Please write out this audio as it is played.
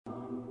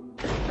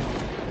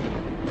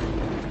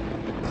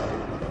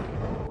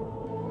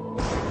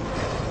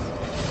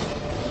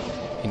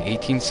In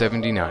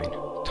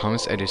 1879,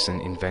 Thomas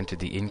Edison invented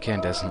the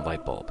incandescent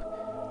light bulb.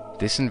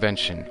 This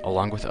invention,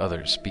 along with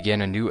others,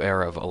 began a new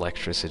era of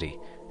electricity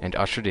and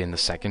ushered in the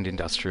Second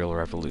Industrial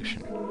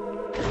Revolution.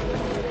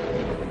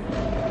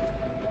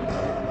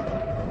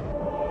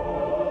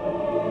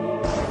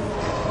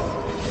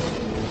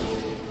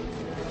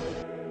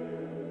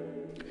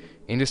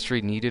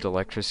 Industry needed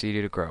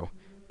electricity to grow,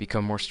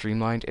 become more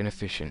streamlined and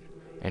efficient,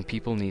 and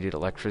people needed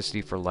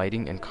electricity for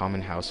lighting and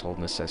common household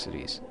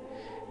necessities.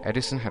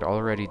 Edison had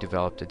already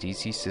developed a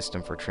DC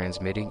system for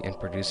transmitting and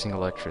producing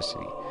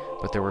electricity,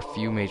 but there were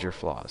few major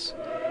flaws.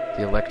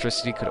 The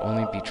electricity could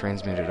only be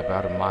transmitted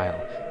about a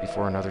mile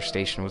before another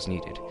station was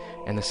needed,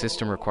 and the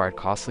system required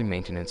costly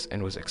maintenance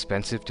and was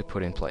expensive to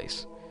put in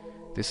place.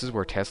 This is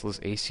where Tesla's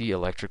AC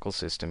electrical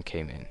system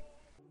came in.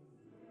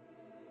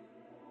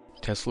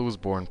 Tesla was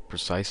born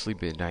precisely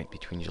midnight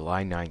between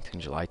July 9th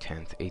and July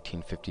 10th,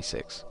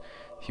 1856.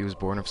 He was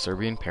born of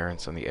Serbian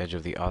parents on the edge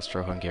of the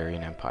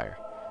Austro-Hungarian Empire.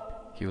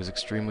 He was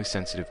extremely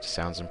sensitive to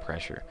sounds and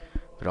pressure,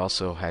 but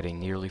also had a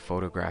nearly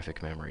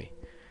photographic memory.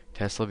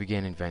 Tesla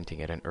began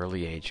inventing at an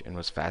early age and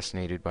was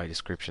fascinated by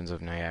descriptions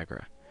of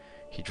Niagara.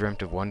 He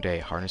dreamt of one day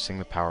harnessing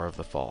the power of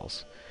the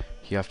falls.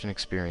 He often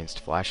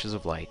experienced flashes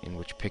of light in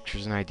which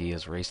pictures and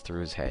ideas raced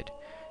through his head.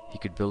 He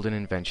could build an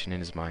invention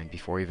in his mind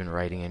before even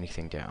writing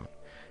anything down.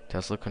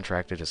 Tesla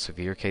contracted a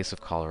severe case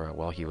of cholera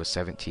while he was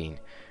 17,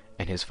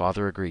 and his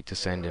father agreed to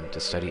send him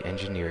to study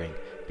engineering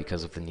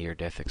because of the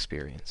near-death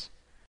experience.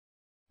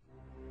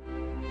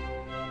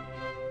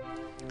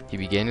 He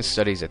began his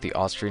studies at the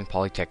Austrian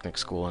Polytechnic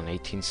School in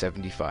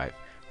 1875,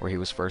 where he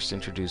was first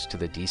introduced to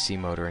the DC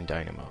motor and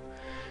dynamo.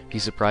 He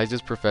surprised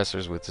his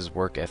professors with his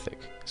work ethic,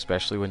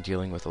 especially when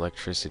dealing with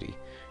electricity,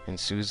 and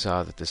soon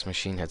saw that this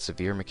machine had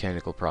severe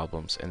mechanical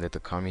problems and that the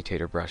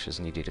commutator brushes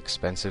needed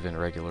expensive and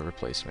regular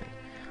replacement.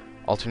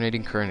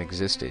 Alternating current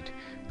existed,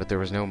 but there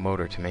was no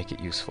motor to make it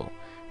useful,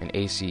 and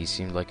AC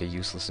seemed like a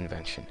useless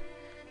invention.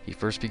 He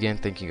first began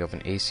thinking of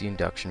an AC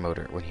induction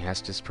motor when he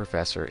asked his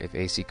professor if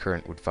AC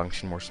current would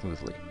function more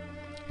smoothly.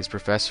 His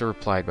professor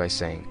replied by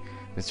saying,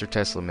 "Mr.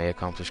 Tesla may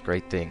accomplish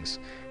great things,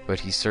 but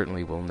he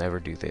certainly will never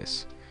do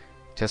this."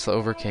 Tesla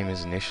overcame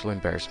his initial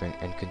embarrassment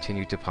and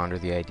continued to ponder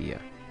the idea.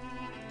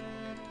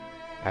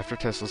 After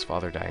Tesla's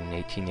father died in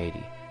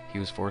 1880, he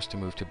was forced to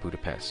move to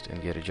Budapest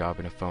and get a job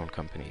in a phone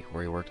company,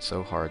 where he worked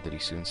so hard that he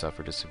soon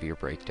suffered a severe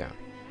breakdown.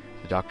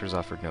 The doctors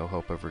offered no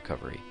hope of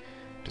recovery.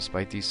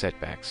 Despite these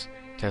setbacks,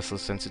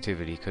 Tesla's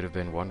sensitivity could have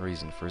been one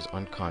reason for his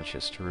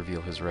unconscious to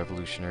reveal his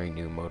revolutionary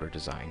new motor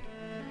design.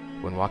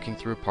 When walking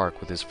through a park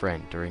with his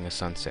friend during a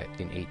sunset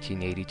in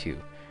 1882,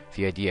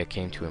 the idea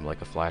came to him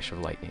like a flash of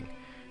lightning.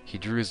 He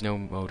drew his new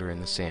motor in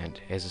the sand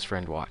as his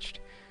friend watched.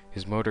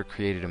 His motor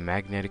created a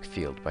magnetic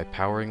field by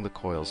powering the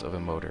coils of a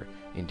motor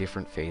in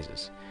different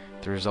phases.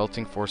 The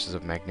resulting forces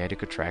of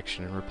magnetic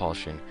attraction and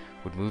repulsion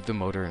would move the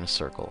motor in a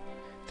circle.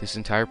 This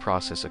entire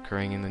process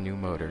occurring in the new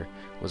motor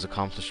was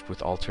accomplished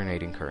with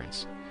alternating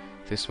currents.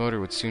 This motor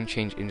would soon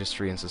change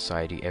industry and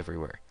society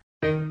everywhere.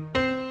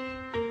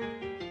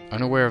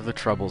 Unaware of the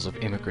troubles of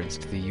immigrants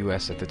to the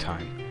U.S. at the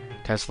time,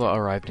 Tesla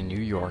arrived in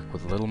New York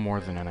with little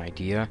more than an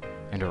idea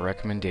and a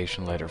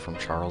recommendation letter from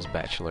Charles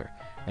Batchelor,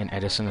 an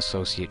Edison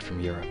associate from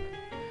Europe.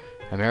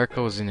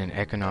 America was in an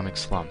economic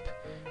slump,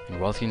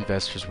 and wealthy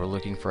investors were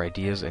looking for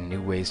ideas and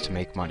new ways to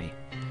make money.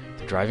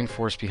 The driving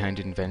force behind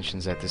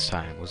inventions at this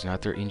time was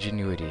not their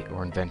ingenuity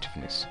or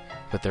inventiveness,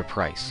 but their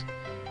price.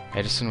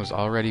 Edison was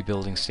already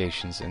building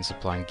stations and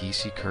supplying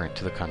DC current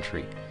to the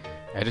country.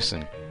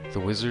 Edison, the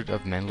Wizard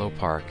of Menlo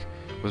Park,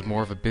 was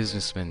more of a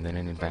businessman than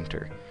an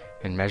inventor,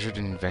 and measured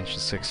an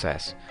invention's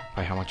success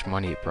by how much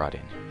money it brought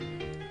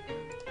in.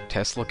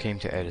 Tesla came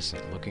to Edison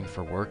looking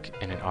for work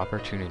and an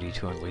opportunity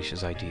to unleash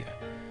his idea.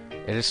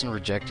 Edison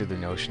rejected the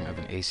notion of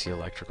an AC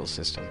electrical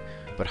system,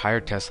 but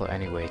hired Tesla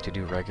anyway to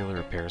do regular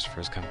repairs for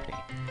his company.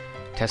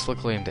 Tesla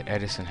claimed that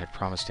Edison had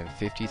promised him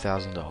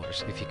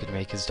 $50,000 if he could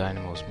make his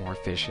dynamos more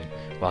efficient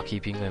while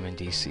keeping them in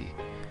DC.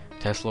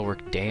 Tesla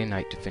worked day and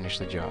night to finish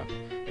the job,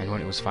 and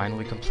when it was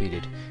finally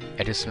completed,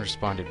 Edison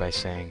responded by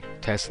saying,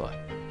 "Tesla,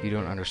 you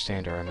don't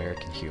understand our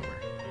American humor."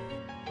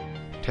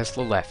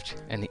 Tesla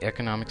left, and the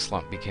economic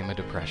slump became a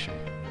depression.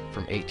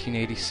 From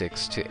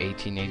 1886 to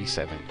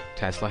 1887,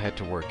 Tesla had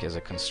to work as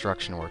a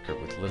construction worker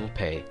with little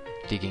pay,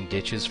 digging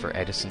ditches for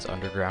Edison's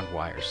underground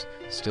wires,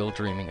 still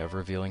dreaming of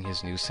revealing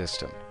his new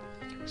system.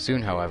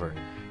 Soon, however,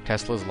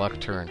 Tesla's luck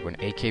turned when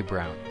A.K.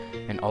 Brown,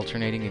 an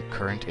alternating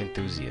current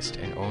enthusiast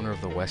and owner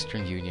of the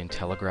Western Union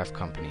Telegraph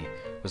Company,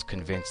 was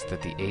convinced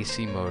that the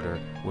AC motor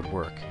would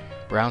work.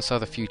 Brown saw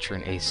the future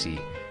in AC,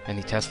 and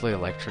the Tesla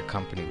Electric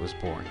Company was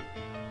born.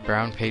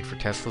 Brown paid for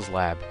Tesla's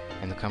lab,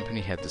 and the company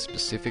had the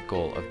specific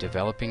goal of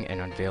developing and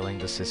unveiling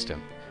the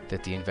system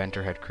that the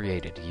inventor had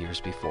created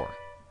years before.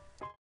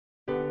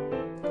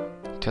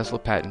 Tesla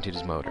patented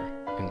his motor,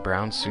 and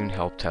Brown soon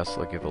helped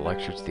Tesla give a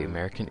lecture to the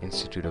American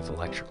Institute of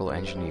Electrical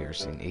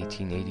Engineers in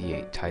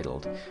 1888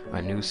 titled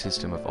 "A New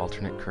System of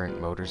Alternate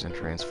Current Motors and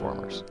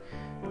Transformers."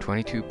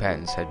 22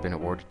 patents had been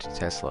awarded to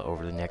Tesla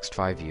over the next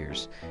 5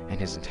 years, and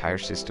his entire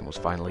system was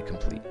finally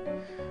complete.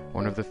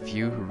 One of the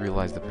few who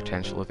realized the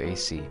potential of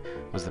AC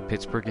was the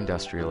Pittsburgh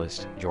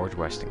industrialist George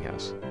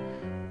Westinghouse.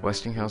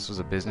 Westinghouse was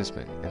a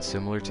businessman and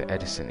similar to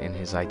Edison in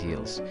his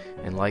ideals,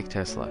 and like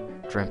Tesla,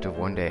 dreamt of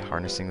one day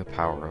harnessing the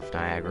power of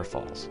Niagara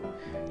Falls.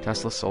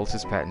 Tesla sold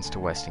his patents to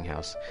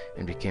Westinghouse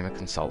and became a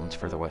consultant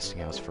for the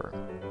Westinghouse firm.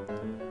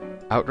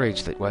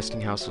 Outraged that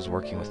Westinghouse was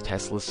working with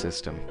Tesla's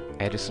system,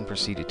 Edison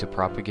proceeded to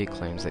propagate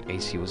claims that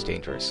AC was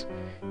dangerous.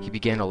 He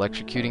began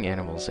electrocuting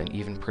animals and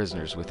even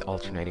prisoners with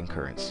alternating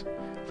currents.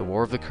 The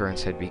War of the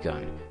Currents had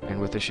begun, and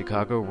with the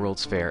Chicago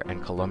World's Fair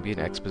and Columbian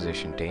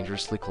Exposition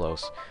dangerously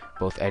close,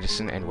 both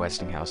Edison and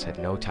Westinghouse had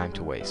no time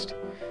to waste.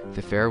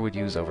 The fair would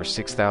use over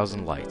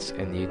 6,000 lights,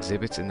 and the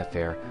exhibits in the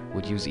fair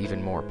would use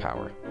even more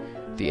power.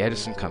 The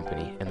Edison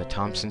Company and the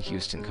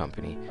Thomson-Houston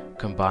Company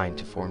combined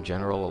to form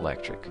General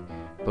Electric.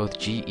 Both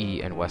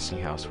GE and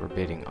Westinghouse were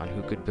bidding on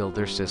who could build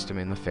their system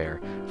in the fair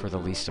for the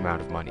least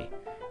amount of money.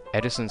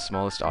 Edison's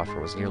smallest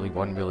offer was nearly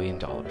 $1 million.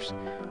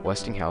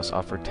 Westinghouse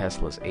offered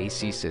Tesla's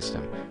AC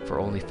system for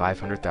only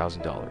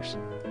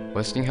 $500,000.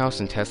 Westinghouse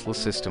and Tesla's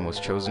system was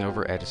chosen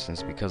over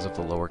Edison's because of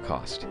the lower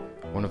cost.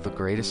 One of the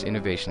greatest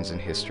innovations in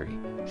history,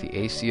 the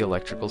AC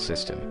electrical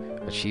system,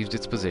 achieved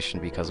its position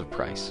because of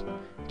price.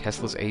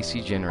 Tesla's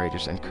AC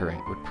generators and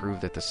current would prove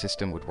that the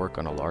system would work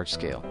on a large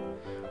scale.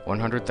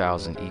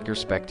 100,000 eager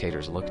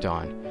spectators looked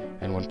on,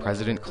 and when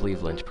President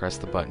Cleveland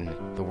pressed the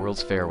button, the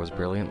World's Fair was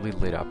brilliantly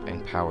lit up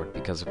and powered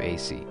because of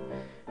AC.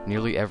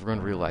 Nearly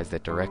everyone realized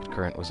that direct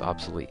current was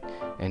obsolete,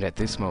 and at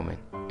this moment,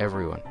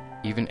 everyone,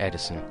 even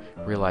Edison,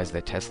 realized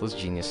that Tesla's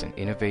genius and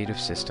innovative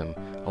system,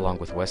 along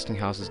with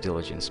Westinghouse's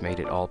diligence, made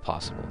it all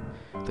possible.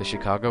 The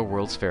Chicago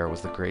World's Fair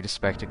was the greatest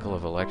spectacle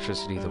of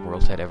electricity the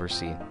world had ever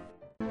seen.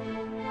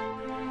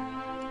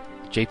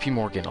 J.P.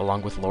 Morgan,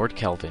 along with Lord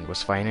Kelvin,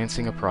 was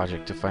financing a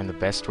project to find the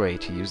best way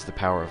to use the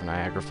power of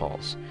Niagara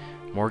Falls.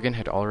 Morgan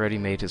had already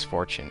made his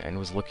fortune and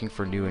was looking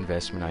for new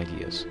investment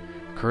ideas.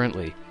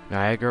 Currently,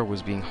 Niagara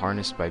was being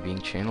harnessed by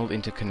being channeled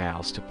into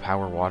canals to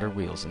power water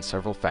wheels in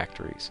several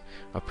factories,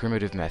 a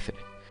primitive method.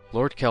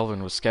 Lord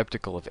Kelvin was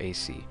skeptical of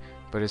AC,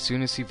 but as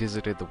soon as he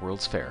visited the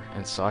World's Fair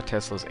and saw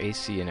Tesla's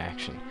AC in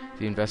action,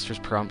 the investors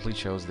promptly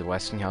chose the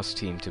Westinghouse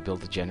team to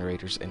build the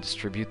generators and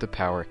distribute the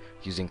power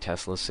using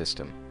Tesla's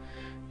system.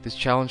 This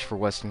challenge for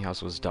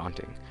Westinghouse was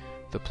daunting.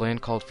 The plan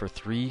called for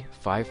 3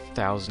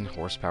 5,000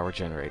 horsepower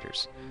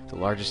generators, the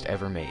largest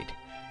ever made.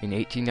 In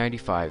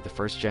 1895, the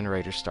first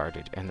generator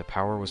started, and the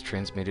power was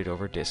transmitted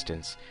over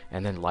distance,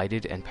 and then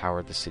lighted and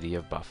powered the city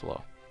of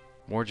Buffalo.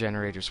 More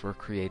generators were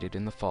created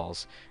in the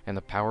falls, and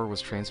the power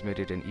was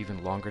transmitted an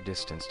even longer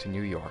distance to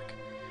New York.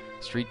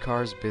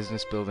 Streetcars,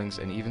 business buildings,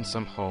 and even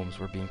some homes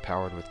were being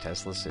powered with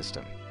Tesla's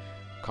system.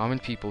 Common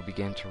people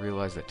began to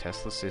realize that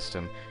Tesla's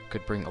system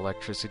could bring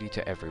electricity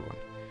to everyone.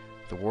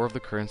 The War of the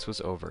Currents was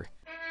over.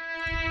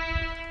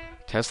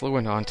 Tesla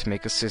went on to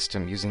make a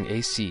system using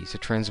AC to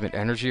transmit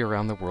energy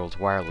around the world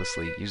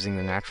wirelessly using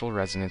the natural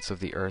resonance of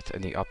the Earth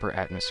and the upper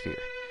atmosphere.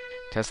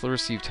 Tesla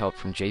received help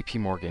from J.P.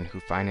 Morgan, who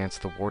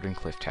financed the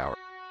Wardenclyffe Tower,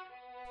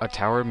 a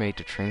tower made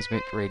to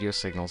transmit radio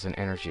signals and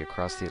energy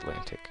across the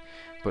Atlantic.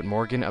 But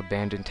Morgan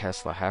abandoned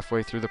Tesla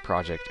halfway through the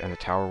project and the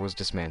tower was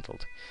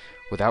dismantled.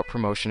 Without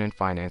promotion and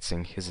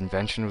financing, his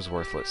invention was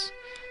worthless.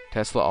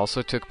 Tesla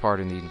also took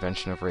part in the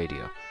invention of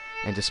radio.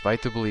 And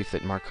despite the belief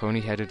that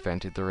Marconi had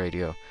invented the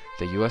radio,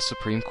 the U.S.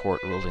 Supreme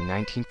Court ruled in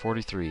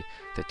 1943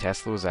 that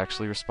Tesla was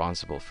actually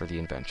responsible for the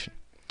invention.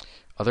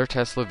 Other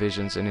Tesla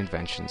visions and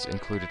inventions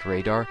included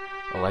radar,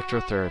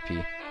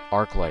 electrotherapy,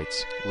 arc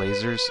lights,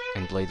 lasers,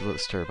 and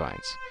bladeless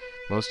turbines.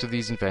 Most of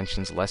these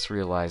inventions less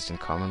realized and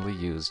commonly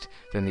used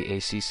than the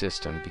AC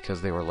system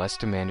because they were less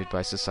demanded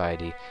by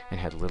society and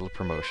had little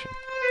promotion.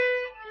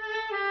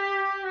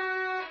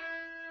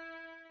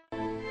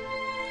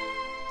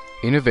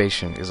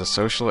 Innovation is a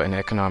social and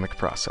economic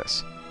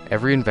process.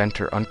 Every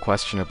inventor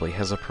unquestionably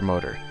has a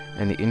promoter,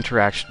 and the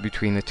interaction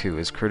between the two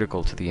is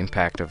critical to the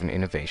impact of an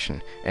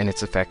innovation and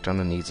its effect on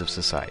the needs of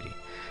society.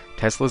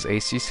 Tesla's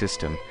AC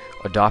system,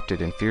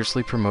 adopted and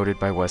fiercely promoted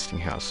by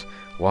Westinghouse,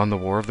 won the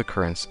War of the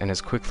Currents and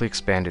has quickly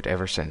expanded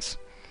ever since.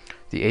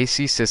 The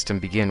AC system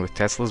began with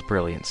Tesla's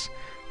brilliance,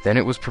 then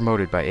it was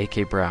promoted by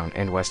A.K. Brown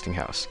and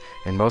Westinghouse,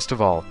 and most of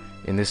all,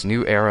 in this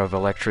new era of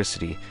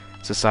electricity,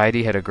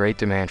 society had a great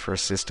demand for a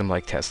system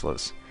like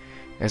Tesla's.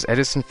 As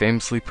Edison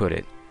famously put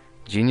it,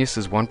 genius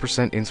is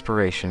 1%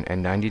 inspiration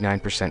and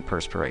 99%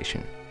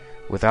 perspiration.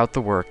 Without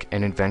the work,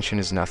 an invention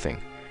is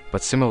nothing,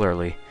 but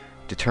similarly,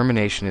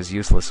 determination is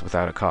useless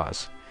without a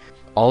cause.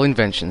 All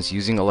inventions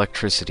using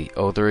electricity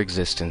owe their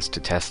existence to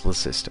Tesla's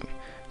system.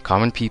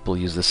 Common people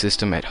use the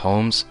system at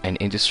homes, and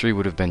industry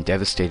would have been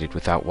devastated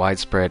without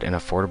widespread and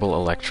affordable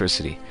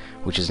electricity,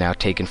 which is now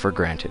taken for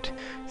granted.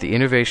 The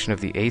innovation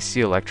of the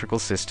AC electrical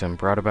system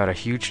brought about a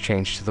huge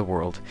change to the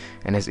world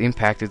and has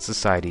impacted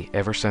society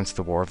ever since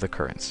the War of the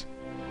Currents.